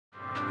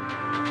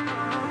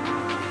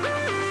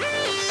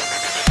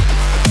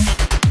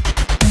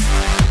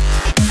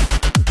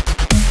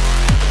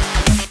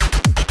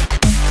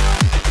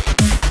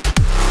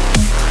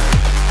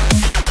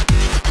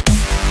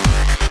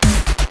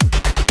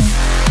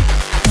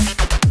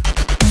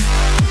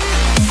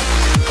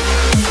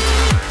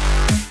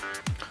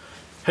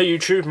Hey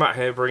YouTube, Matt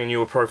here, bringing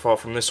you a profile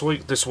from this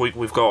week. This week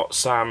we've got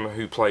Sam,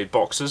 who played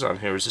Boxers, and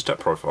here is his deck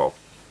profile.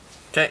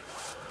 Okay.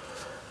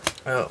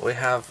 We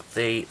have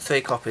the 3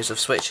 copies of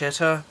Switch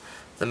Hitter,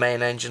 the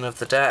main engine of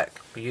the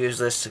deck. We use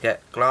this to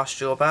get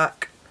Glassjaw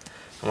back.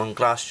 And when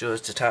Glassjaw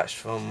is detached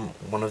from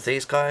one of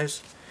these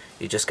guys,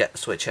 you just get the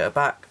Switch Hitter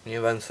back, and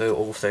you run through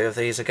all 3 of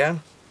these again.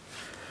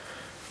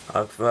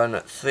 I've run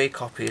 3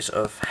 copies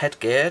of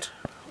Headgeared.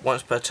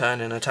 Once per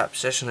turn in attack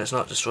position, it's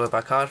not destroyed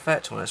by card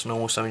effect. When it's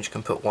normal summon, you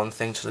can put 1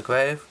 thing to the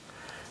grave.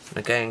 And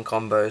again,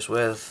 combos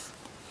with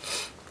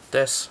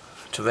this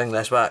to bring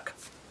this back.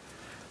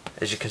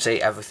 As you can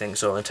see,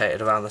 everything's orientated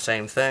around the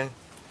same thing.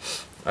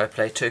 I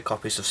play 2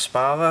 copies of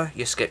Sparer.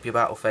 You skip your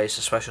battle phase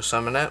to special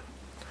summon it.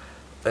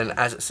 And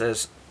as it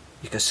says,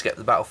 you can skip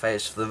the battle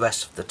phase for the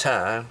rest of the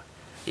turn.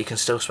 You can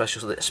still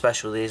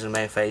special these in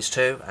main phase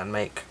 2 and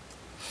make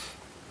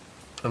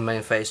a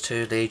main phase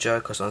 2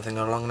 Legiok or something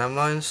along them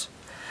lines.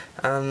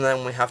 And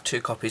then we have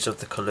 2 copies of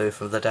the Kaloo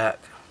from the deck.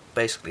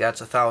 Basically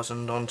adds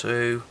 1,000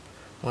 onto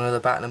one of the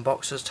Battlin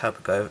Boxers to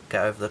help it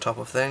get over the top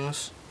of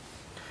things.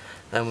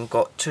 Then we've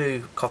got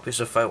 2 copies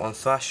of Photon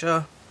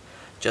Thrasher,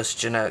 just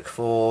generic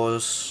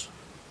 4s,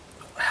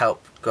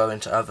 help go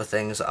into other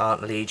things that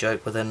aren't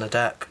Legiok within the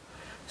deck.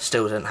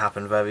 Still didn't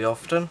happen very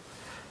often.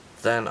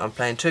 Then I'm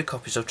playing 2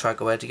 copies of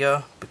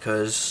Tragoedia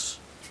because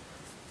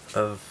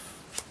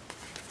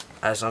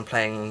as I'm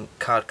playing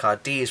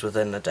card Ds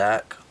within the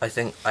deck, I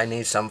think I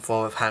need some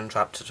form of hand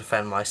trap to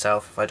defend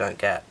myself if I don't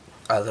get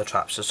other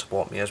traps to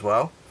support me as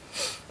well.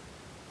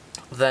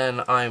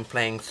 Then I'm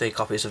playing 3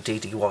 copies of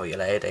DD Warrior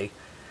Lady.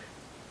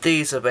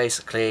 These are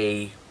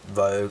basically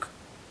rogue.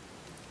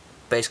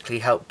 Basically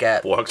help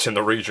get... Works in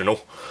the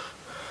regional.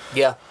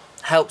 Yeah,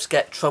 helps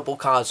get trouble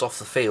cards off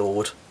the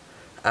field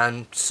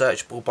and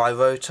searchable by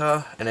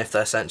Rota, and if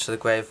they're sent to the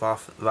grave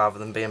rather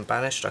than being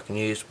banished, I can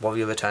use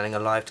Warrior Returning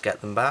Alive to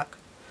get them back.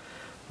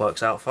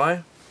 Works out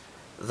fine.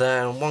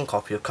 Then 1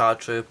 copy of Card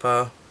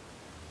Trooper,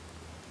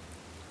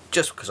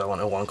 just because I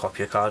wanted 1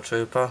 copy of Card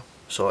Trooper.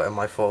 Saw it in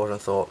my forward and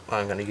thought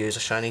I'm going to use a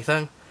shiny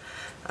thing.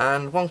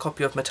 And 1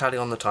 copy of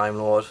Metallion the Time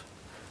Lord.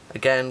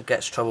 Again,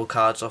 gets trouble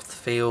cards off the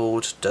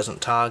field,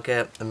 doesn't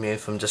target, immune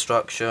from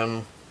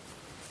destruction,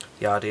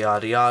 yada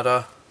yada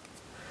yada.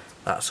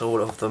 That's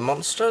all of the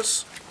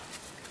monsters.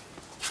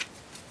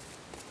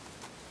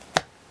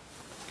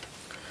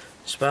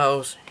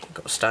 Spells, you've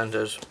got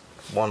standard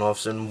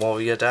one-offs in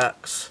warrior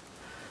decks.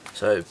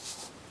 So,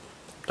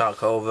 Dark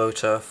Hole,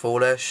 Rota,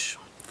 Foolish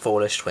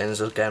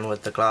Twins again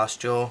with the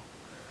Glassjaw.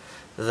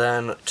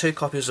 Then 2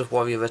 copies of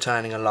Warrior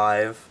Returning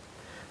Alive.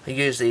 I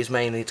use these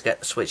mainly to get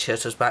the Switch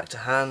Hitters back to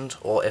hand,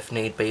 or if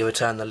need be,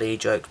 return the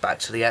Legiok back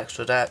to the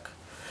extra deck.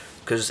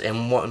 Because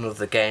in one of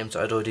the games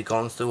I'd already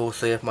gone through all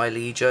 3 of my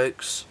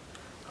Legiokes.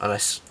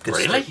 And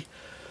Really?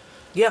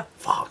 Yeah.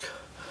 Fuck.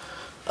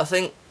 I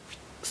think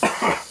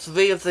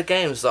 3 of the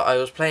games that I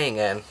was playing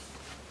in,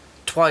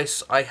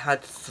 twice I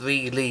had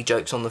 3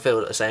 Legiokes on the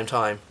field at the same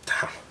time.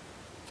 Damn.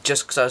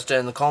 Just because I was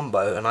doing the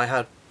combo, and I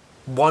had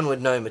 1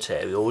 with no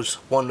materials,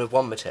 1 with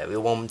 1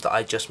 material, 1 that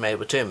I just made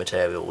with 2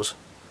 materials.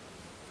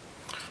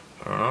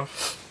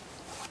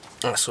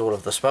 That's all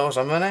of the spells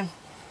I'm running.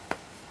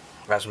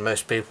 As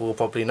most people will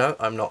probably know,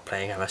 I'm not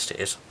playing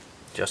MSTs,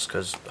 just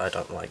because I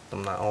don't like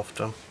them that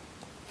often.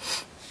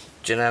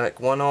 Generic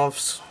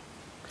one-offs.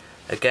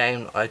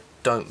 Again, I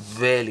don't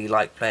really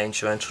like playing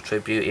Torrential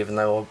Tribute, even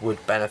though I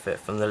would benefit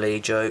from the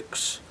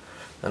Legiokes.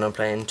 Then I'm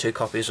playing 2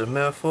 copies of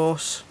Mirror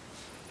Force,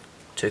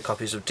 2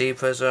 copies of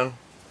D-Prison.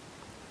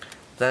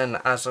 Then,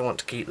 as I want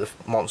to keep the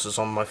monsters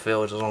on my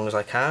field as long as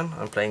I can,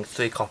 I'm playing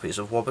 3 copies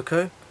of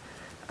Waboku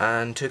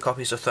and 2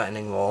 copies of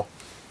Threatening Roar.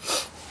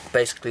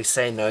 Basically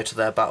say no to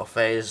their battle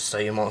phase so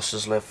your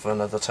monsters live for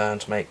another turn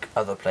to make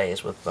other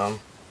plays with them.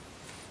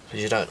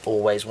 Because you don't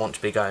always want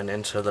to be going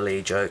into the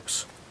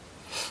Legiokes.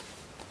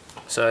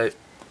 So,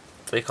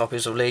 3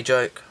 copies of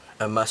Legiok,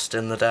 a must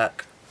in the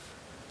deck.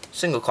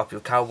 Single copy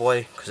of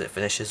Cowboy, because it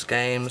finishes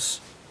games.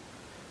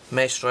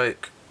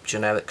 Maystroke,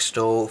 generic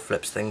stall,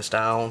 flips things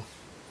down.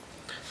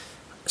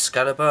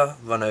 Excalibur,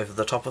 run over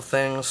the top of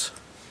things.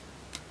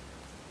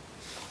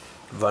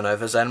 Run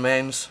over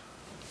Zenmains.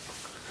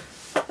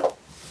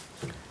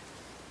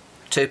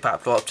 2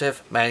 Pack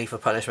Operative, mainly for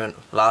punishment.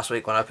 Last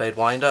week when I played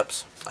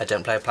Wind-Ups, I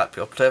didn't play Pack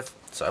Operative,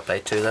 so I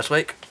played 2 this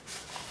week.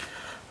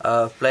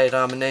 Blade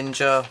Armor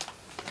Ninja,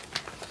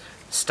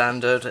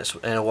 standard, it's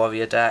in a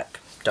warrior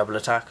deck, double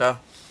attacker.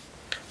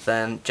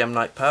 Then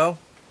Gemnite Pearl,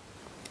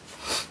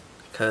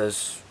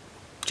 because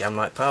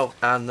Gemnite Pearl,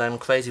 and then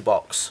Crazy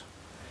Box.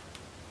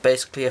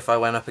 Basically, if I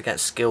went up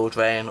against Skill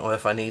Drain, or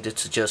if I needed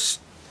to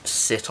just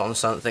sit on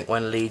something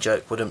when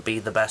Legiok wouldn't be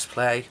the best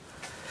play.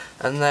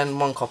 And then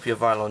 1 copy of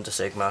Vylon de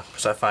Sigma,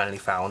 because I finally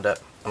found it,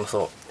 and I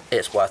thought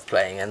it's worth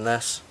playing in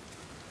this.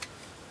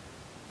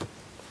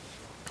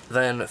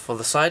 Then for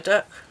the side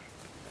deck,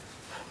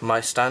 my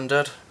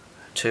standard,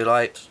 2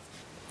 light,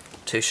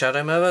 2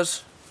 shadow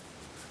mirrors.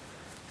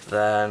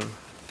 Then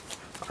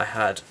I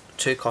had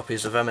 2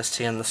 copies of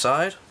MST on the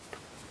side.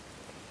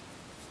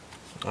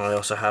 I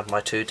also had my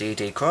 2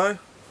 DD Crow.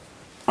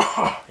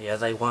 Yeah,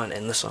 they weren't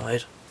in the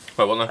side.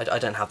 Oh, weren't they? I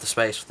didn't have the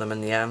space for them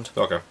in the end.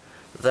 Okay.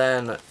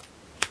 Then,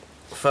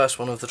 first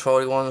one of the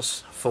trolley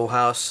ones, Full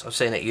House. I've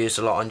seen it used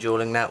a lot on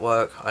Dueling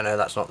Network. I know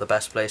that's not the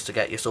best place to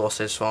get your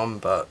sources from,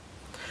 but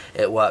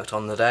it worked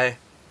on the day.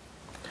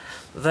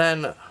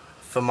 Then,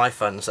 for my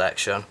fun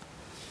section,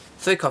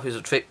 3 copies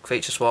of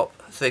Creature Swap,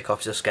 3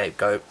 copies of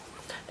Scapegoat.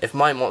 If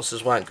my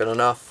monsters weren't good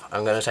enough,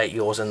 I'm going to take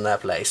yours in their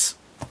place.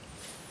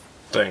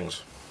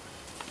 Things.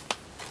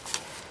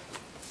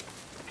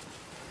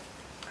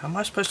 How am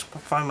I supposed to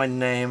find my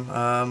name?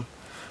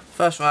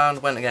 First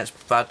round, went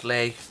against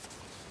Bradley.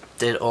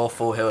 Did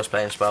awful. He was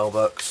playing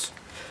spellbooks.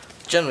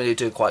 Generally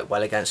do quite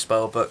well against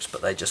spellbooks,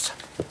 but they just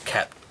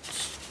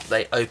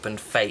they opened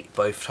Fate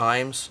both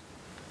times.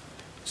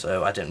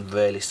 So I didn't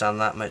really stand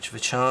that much of a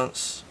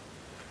chance.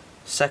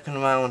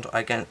 Second round,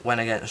 I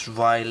went against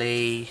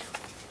Riley.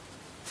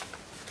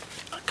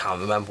 I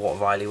can't remember what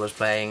Riley was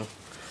playing.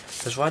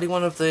 Was Riley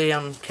one of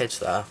the kids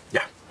there?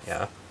 Yeah.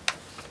 Yeah.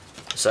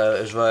 So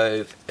it was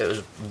Rogue. It was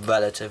a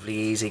relatively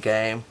easy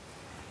game.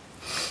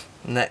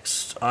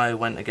 Next, I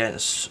went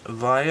against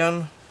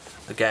Ryan.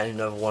 Again,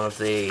 another one of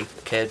the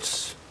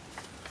kids.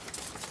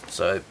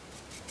 So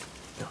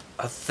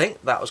I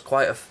think that was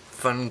quite a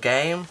fun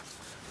game.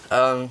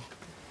 So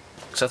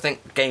I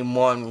think game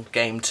 1,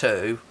 game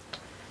 2,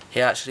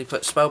 he actually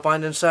put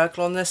Spellbinding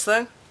Circle on this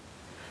thing.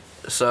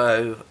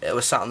 So it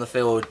was sat on the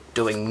field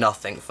doing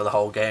nothing for the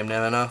whole game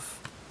near enough.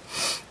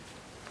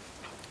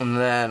 And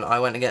then I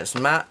went against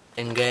Matt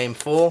in game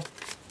 4.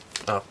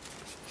 Oh.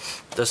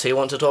 Does he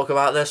want to talk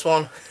about this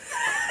one?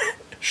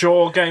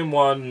 Sure, game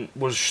 1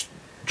 was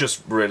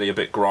just really a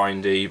bit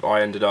grindy.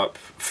 I ended up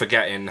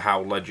forgetting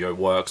how Legio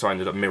works. I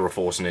ended up mirror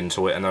forcing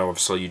into it, and then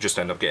obviously you just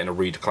end up getting a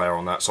redeclare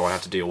on that, so I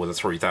had to deal with a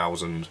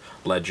 3000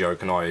 Legio,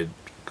 and I had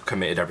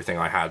committed everything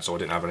I had, so I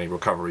didn't have any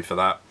recovery for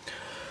that.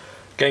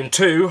 Game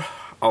 2,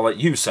 I'll let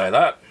you say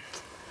that.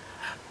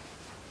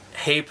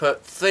 He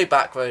put 3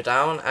 back row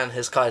down and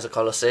his Kaiser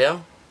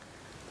Colosseum.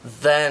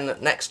 Then,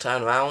 next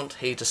turn round,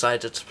 he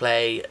decided to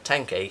play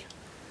Tenki.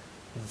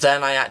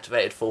 Then I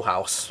activated Full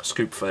House.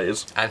 Scoop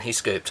phase. And he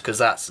scooped, because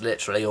that's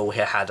literally all he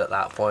had at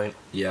that point.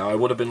 Yeah, I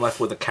would have been left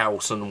with a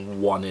Chaos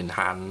and 1 in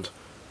hand.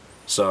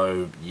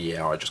 So,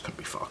 yeah, I just couldn't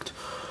be fucked.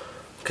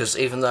 Because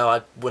even though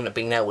I wouldn't have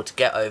been able to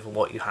get over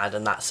what you had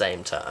in that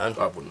same turn,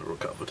 I wouldn't have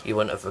recovered. You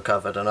wouldn't have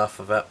recovered enough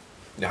of it.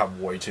 You have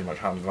way too much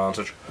hand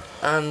advantage.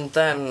 And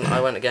then I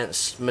went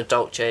against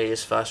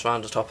Medolce's first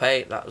round of top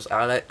 8. That was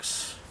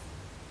Alex.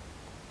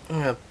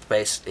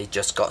 Basically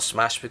just got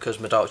smashed because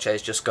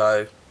Medolce's just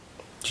go,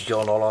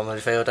 you're not on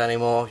the field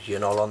anymore, you're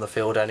not on the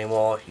field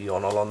anymore, you're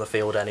not on the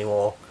field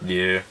anymore.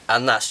 Yeah.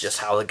 And that's just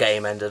how the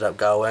game ended up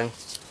going.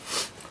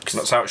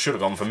 That's how it should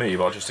have gone for me,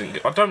 but I just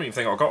didn't. I don't even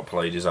think I got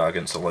Pallades out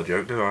against the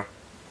Legio, do I?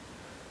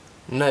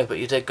 No, but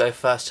you did go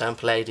first turn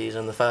Pallades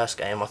in the first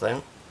game, I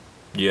think.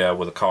 Yeah,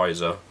 with a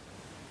Kaiser.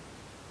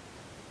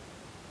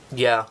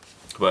 Yeah.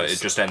 But it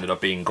just ended up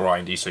being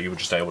grindy, so you were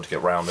just able to get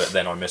around it.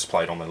 Then I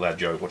misplayed on the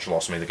Legio, which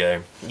lost me the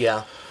game.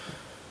 Yeah.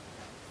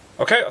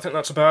 Okay, I think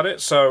that's about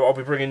it. So I'll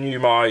be bringing you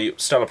my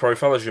Stellar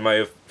Profile, as you may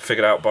have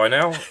figured out by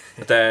now.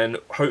 Then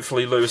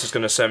hopefully Lewis is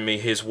going to send me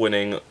his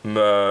winning,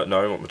 no,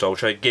 not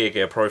Medolce,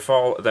 Gear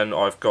Profile. Then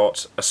I've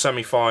got a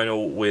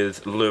semi-final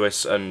with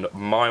Lewis and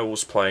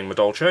Miles playing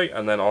Medolce,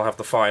 and then I'll have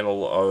the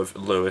final of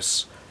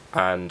Lewis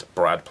and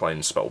Brad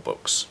playing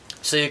Spellbooks.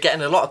 So you're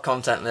getting a lot of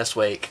content this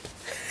week.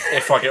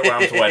 If I get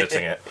round to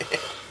editing it.